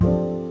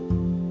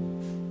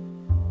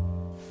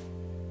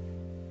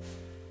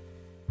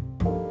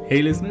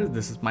Hey listeners,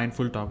 this is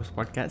Mindful Talks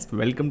podcast.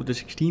 Welcome to the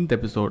 16th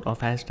episode of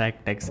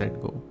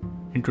 #TechSetGo.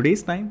 In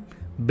today's time,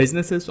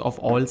 businesses of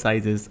all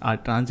sizes are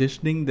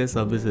transitioning their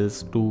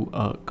services to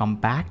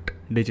compact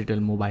digital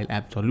mobile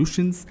app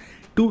solutions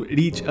to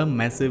reach a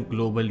massive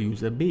global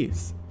user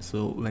base.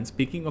 So when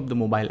speaking of the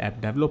mobile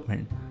app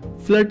development,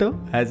 Flutter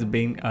has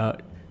been a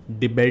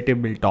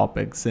debatable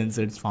topic since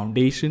its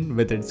foundation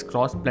with its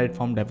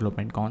cross-platform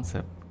development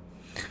concept.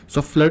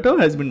 So Flutter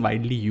has been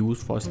widely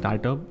used for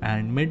startup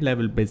and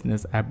mid-level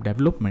business app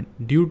development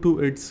due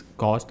to its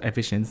cost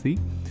efficiency,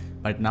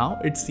 but now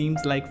it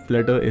seems like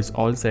Flutter is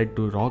all set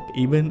to rock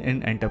even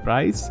in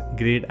enterprise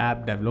grade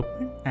app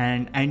development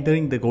and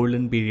entering the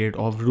golden period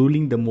of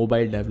ruling the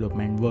mobile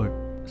development world.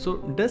 So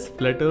does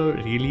Flutter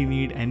really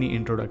need any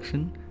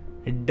introduction?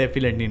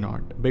 Definitely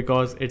not,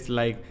 because it's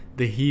like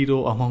the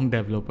hero among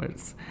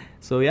developers.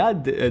 So yeah,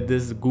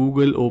 this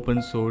Google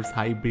open source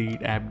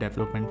hybrid app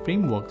development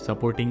framework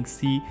supporting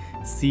C,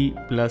 C++,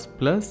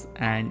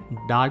 and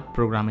Dart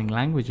programming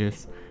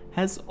languages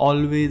has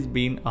always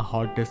been a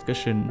hot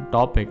discussion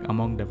topic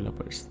among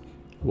developers.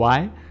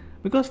 Why?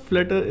 Because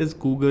Flutter is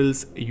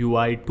Google's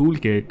UI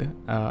toolkit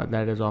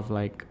that is of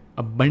like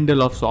a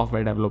bundle of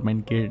software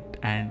development kit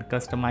and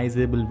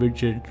customizable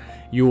widget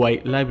UI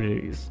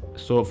libraries.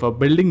 So for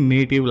building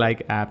native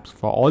like apps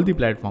for all the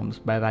platforms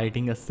by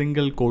writing a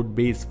single code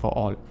base for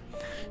all.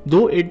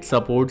 Though it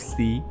supports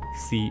C,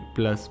 C++,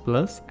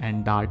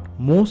 and Dart,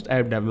 most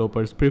app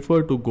developers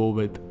prefer to go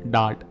with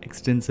Dart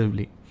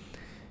extensively.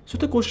 So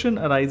the question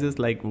arises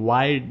like,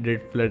 why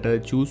did Flutter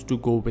choose to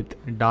go with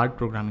Dart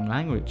programming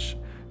language?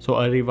 So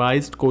a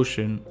revised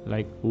question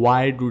like,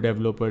 why do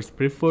developers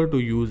prefer to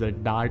use a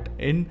Dart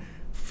in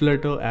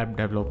Flutter app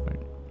development?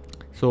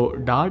 So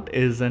Dart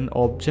is an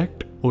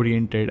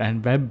object-oriented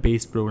and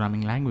web-based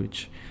programming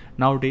language.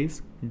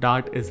 Nowadays,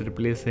 Dart is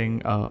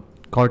replacing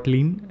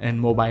Kotlin in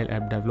mobile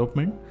app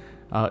development.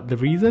 The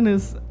reason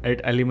is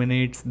it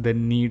eliminates the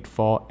need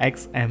for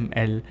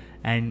XML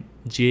and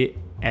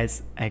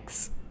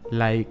JSX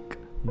like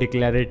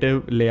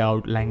declarative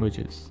layout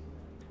languages.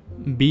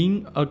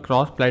 Being a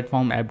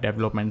cross-platform app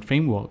development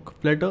framework,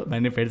 Flutter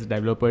benefits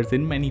developers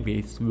in many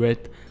ways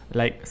with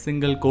like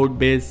single code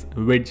base,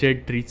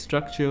 widget tree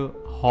structure,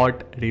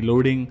 hot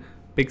reloading,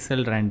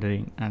 pixel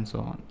rendering, and so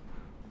on.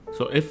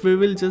 So if we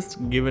will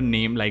just give a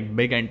name like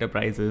big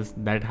enterprises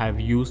that have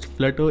used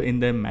Flutter in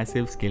their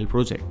massive scale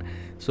project.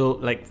 So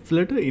like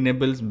Flutter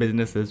enables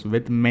businesses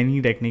with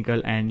many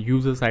technical and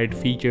user side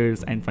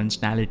features and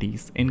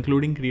functionalities,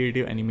 including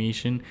creative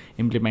animation,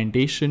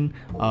 implementation,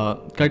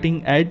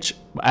 cutting edge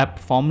app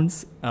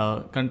performance,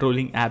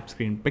 controlling app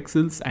screen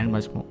pixels, and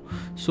much more.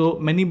 So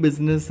many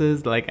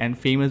businesses like and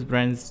famous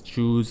brands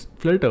choose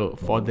Flutter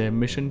for their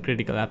mission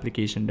critical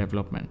application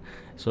development.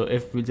 So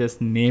if we just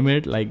name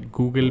it like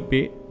Google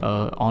Pay,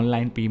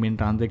 online payment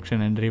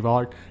transaction and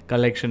reward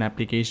collection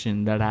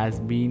application that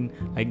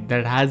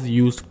has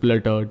used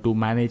Flutter to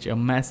manage a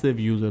massive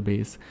user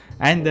base.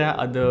 And there are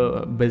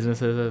other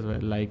businesses as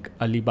well like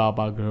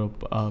Alibaba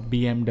Group,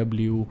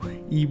 BMW,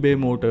 eBay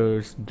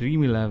Motors,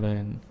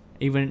 Dream11,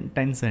 even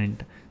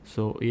Tencent.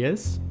 So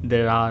yes,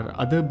 there are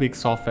other big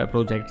software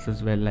projects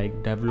as well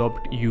like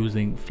developed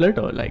using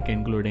Flutter, like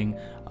including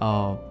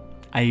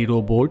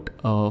iRobot,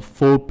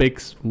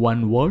 4Pix,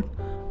 One Word,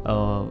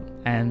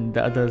 and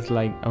the others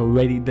like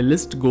the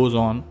list goes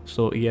on.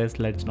 So yes,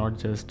 let's not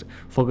just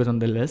focus on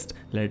the list.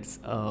 Let's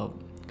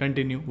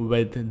continue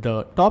with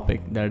the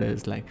topic, that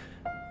is like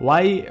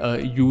why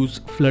use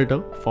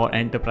Flutter for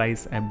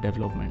enterprise app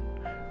development.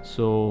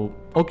 So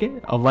okay,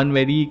 one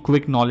very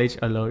quick knowledge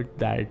alert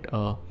that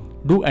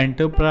do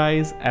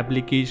enterprise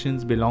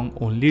applications belong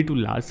only to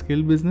large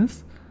scale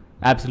business?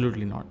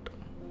 Absolutely not.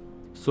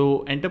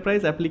 So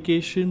enterprise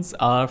applications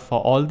are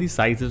for all the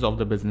sizes of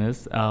the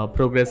business,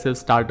 progressive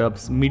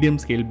startups, medium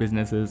scale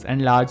businesses,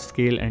 and large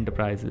scale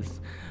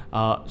enterprises.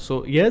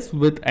 So yes,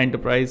 with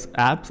enterprise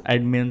apps,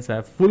 admins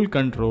have full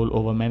control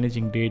over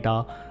managing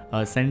data,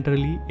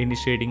 centrally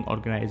initiating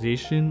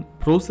organization,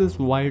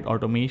 process-wide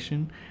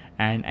automation,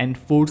 and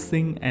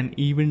enforcing an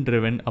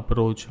event-driven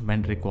approach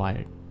when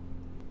required.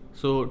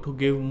 So to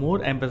give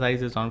more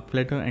emphasis on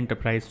Flutter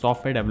enterprise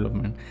software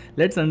development,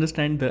 let's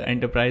understand the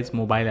enterprise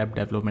mobile app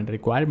development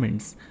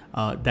requirements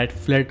that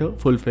Flutter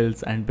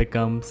fulfills and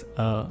becomes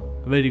a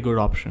very good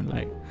option.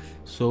 Like,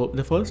 so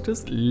the first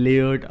is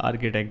layered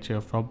architecture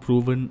for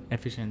proven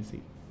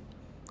efficiency.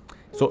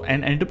 So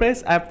an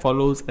enterprise app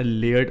follows a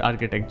layered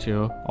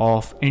architecture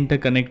of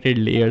interconnected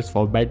layers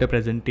for better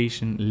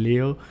presentation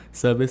layer,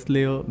 service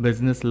layer,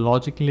 business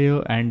logic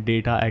layer, and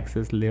data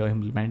access layer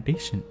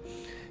implementation.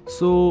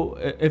 So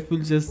if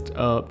we'll just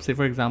say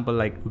for example,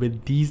 like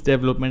with these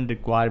development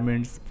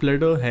requirements,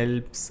 Flutter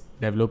helps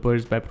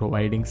developers by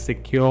providing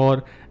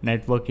secure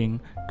networking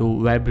to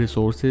web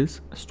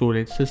resources,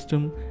 storage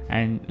system,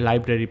 and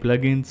library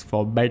plugins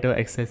for better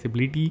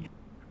accessibility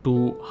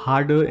to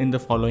hardware in the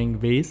following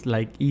ways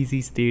like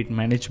easy state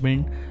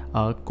management,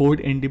 code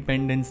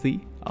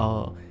independency,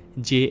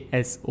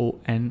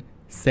 JSON,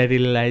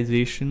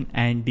 serialization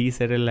and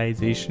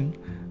deserialization,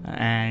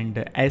 and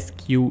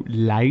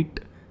SQLite,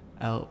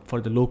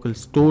 for the local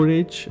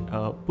storage,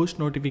 push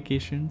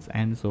notifications,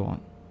 and so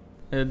on.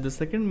 The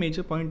second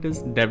major point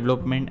is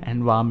development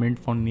environment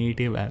for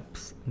native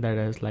apps, that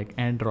is like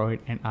Android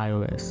and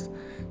iOS.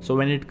 So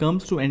when it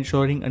comes to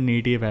ensuring a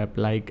native app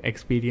like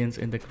experience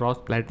in the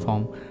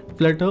cross-platform,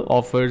 Flutter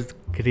offers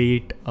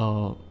great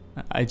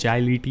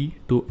agility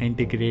to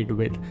integrate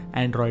with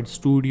Android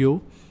Studio,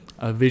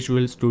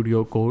 Visual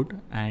Studio Code,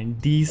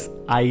 and these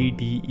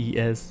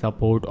IDEs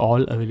support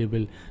all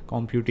available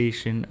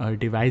computation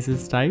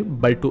devices type,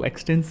 but to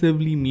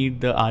extensively meet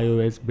the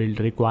iOS build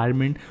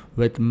requirement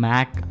with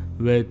Mac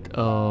with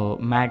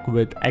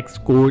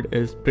Xcode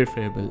is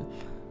preferable.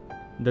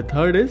 The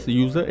third is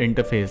user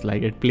interface,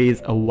 like it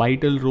plays a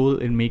vital role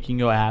in making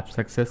your app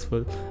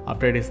successful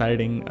after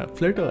deciding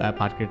Flutter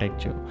app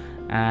architecture.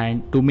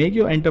 And to make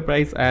your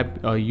enterprise app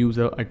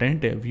user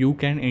attentive, you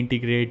can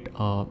integrate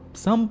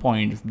some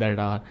points that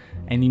are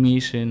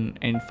animation,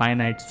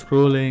 infinite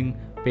scrolling,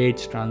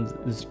 page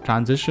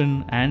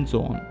transition, and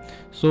so on.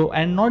 So,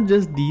 and not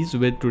just these,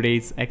 with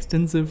today's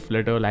extensive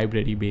Flutter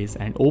library base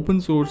and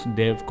open source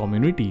dev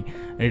community,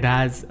 it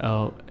has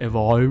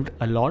evolved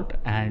a lot,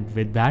 and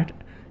with that,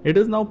 it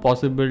is now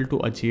possible to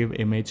achieve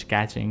image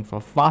caching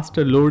for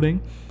faster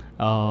loading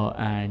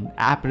and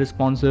app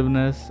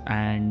responsiveness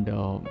and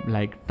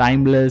like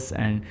timeless,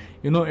 and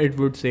it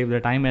would save the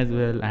time as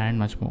well, and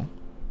much more.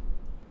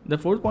 The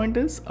fourth point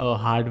is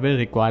hardware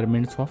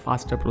requirements for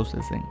faster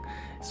processing.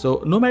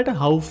 So no matter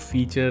how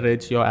feature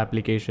rich your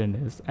application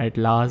is, at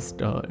last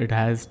it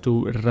has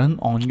to run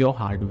on your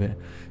hardware,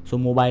 so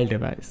mobile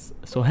device.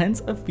 So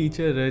hence a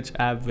feature rich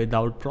app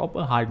without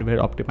proper hardware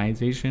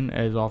optimization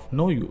is of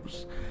no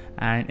use.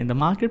 And in the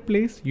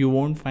marketplace, you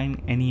won't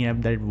find any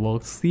app that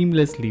works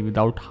seamlessly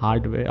without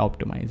hardware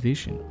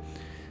optimization.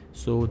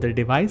 So the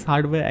device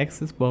hardware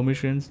access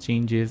permissions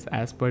changes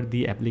as per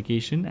the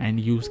application and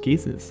use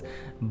cases,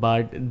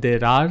 but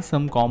there are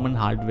some common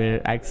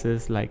hardware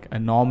access like a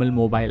normal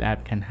mobile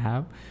app can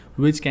have,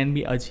 which can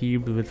be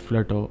achieved with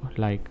Flutter,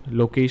 like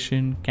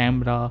location,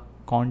 camera,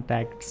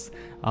 contacts,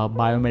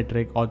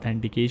 biometric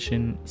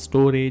authentication,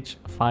 storage,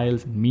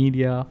 files,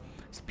 media,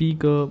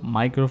 speaker,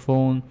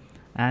 microphone,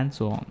 and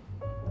so on.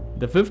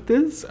 The fifth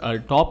is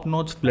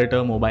top-notch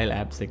Flutter mobile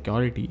app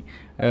security.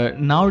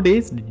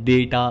 Nowadays,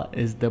 data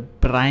is the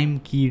prime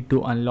key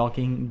to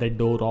unlocking the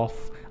door of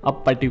a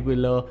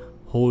particular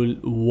whole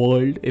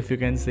world, if you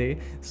can say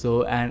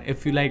so. And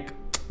if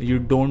you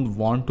don't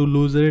want to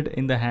lose it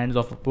in the hands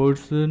of a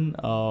person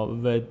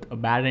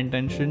with bad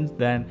intentions,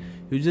 then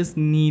you just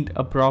need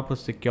a proper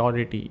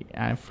security,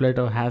 and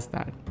Flutter has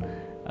that.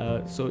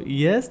 So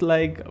yes,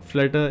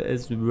 Flutter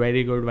is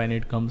very good when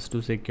it comes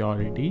to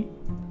security,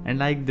 and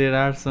there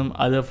are some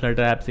other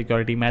Flutter app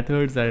security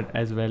methods that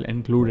as well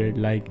included,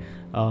 like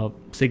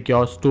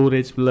secure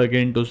storage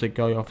plugin to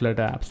secure your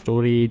Flutter app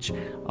storage,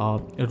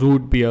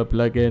 root beer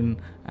plugin,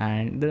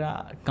 and there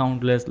are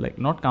countless,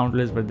 not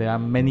countless, but there are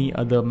many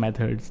other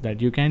methods that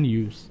you can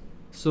use.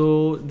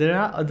 So there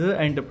are other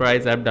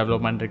enterprise app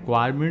development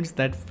requirements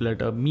that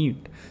Flutter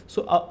meet.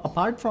 So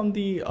apart from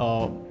the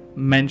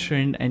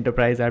mentioned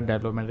enterprise app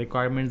development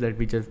requirements that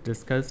we just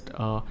discussed,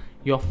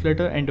 your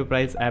Flutter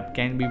enterprise app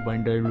can be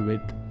bundled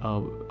with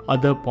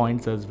other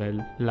points as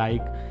well,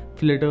 like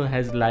Flutter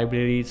has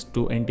libraries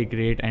to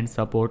integrate and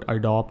support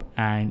Adobe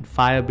and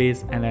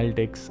Firebase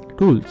analytics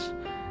tools.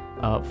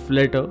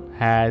 Flutter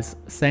has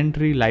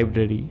Sentry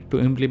library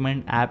to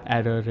implement app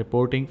error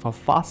reporting for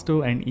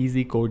faster and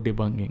easy code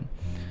debugging.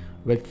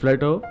 With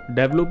Flutter,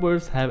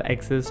 developers have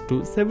access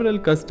to several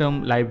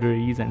custom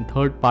libraries and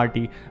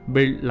third-party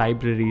build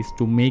libraries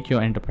to make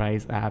your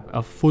enterprise app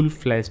a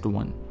full-fledged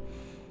one.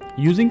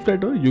 Using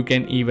Flutter, you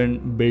can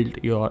even build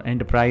your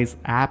enterprise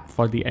app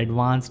for the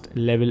advanced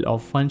level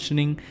of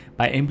functioning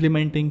by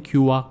implementing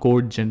QR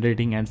code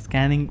generating and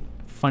scanning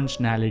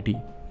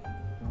functionality.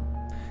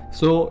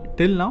 So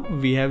till now,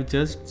 we have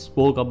just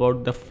spoke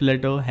about the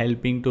Flutter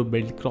helping to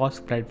build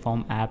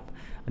cross-platform app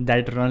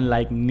that run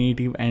like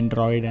native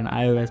Android and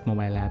iOS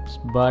mobile apps.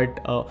 But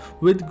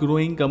with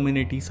growing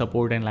community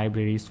support and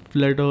libraries,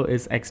 Flutter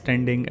is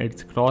extending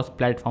its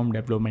cross-platform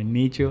development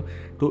nature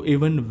to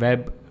even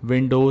web,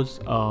 Windows,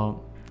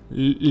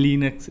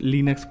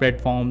 Linux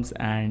platforms,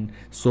 and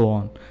so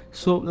on.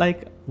 So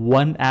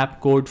one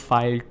app code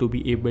file to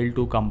be able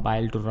to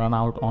compile to run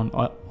out on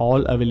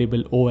all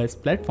available OS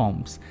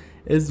platforms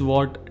is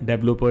what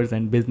developers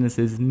and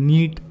businesses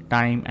need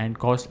time and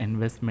cost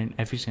investment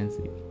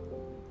efficiency.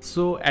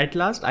 So at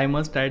last, I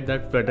must add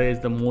that Flutter is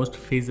the most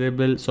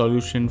feasible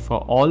solution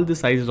for all the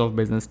sizes of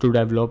business to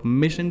develop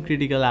mission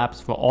critical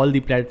apps for all the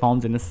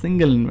platforms in a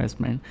single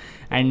investment.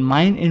 And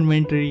Mind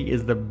Inventory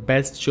is the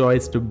best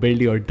choice to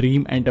build your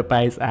dream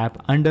enterprise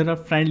app under a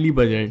friendly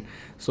budget.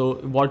 So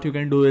what you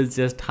can do is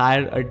just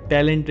hire a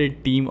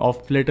talented team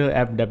of Flutter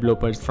app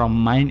developers from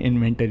Mind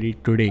Inventory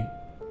today.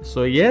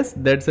 So yes,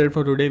 that's it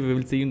for today. We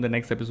will see you in the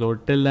next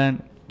episode. Till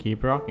then,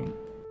 keep rocking.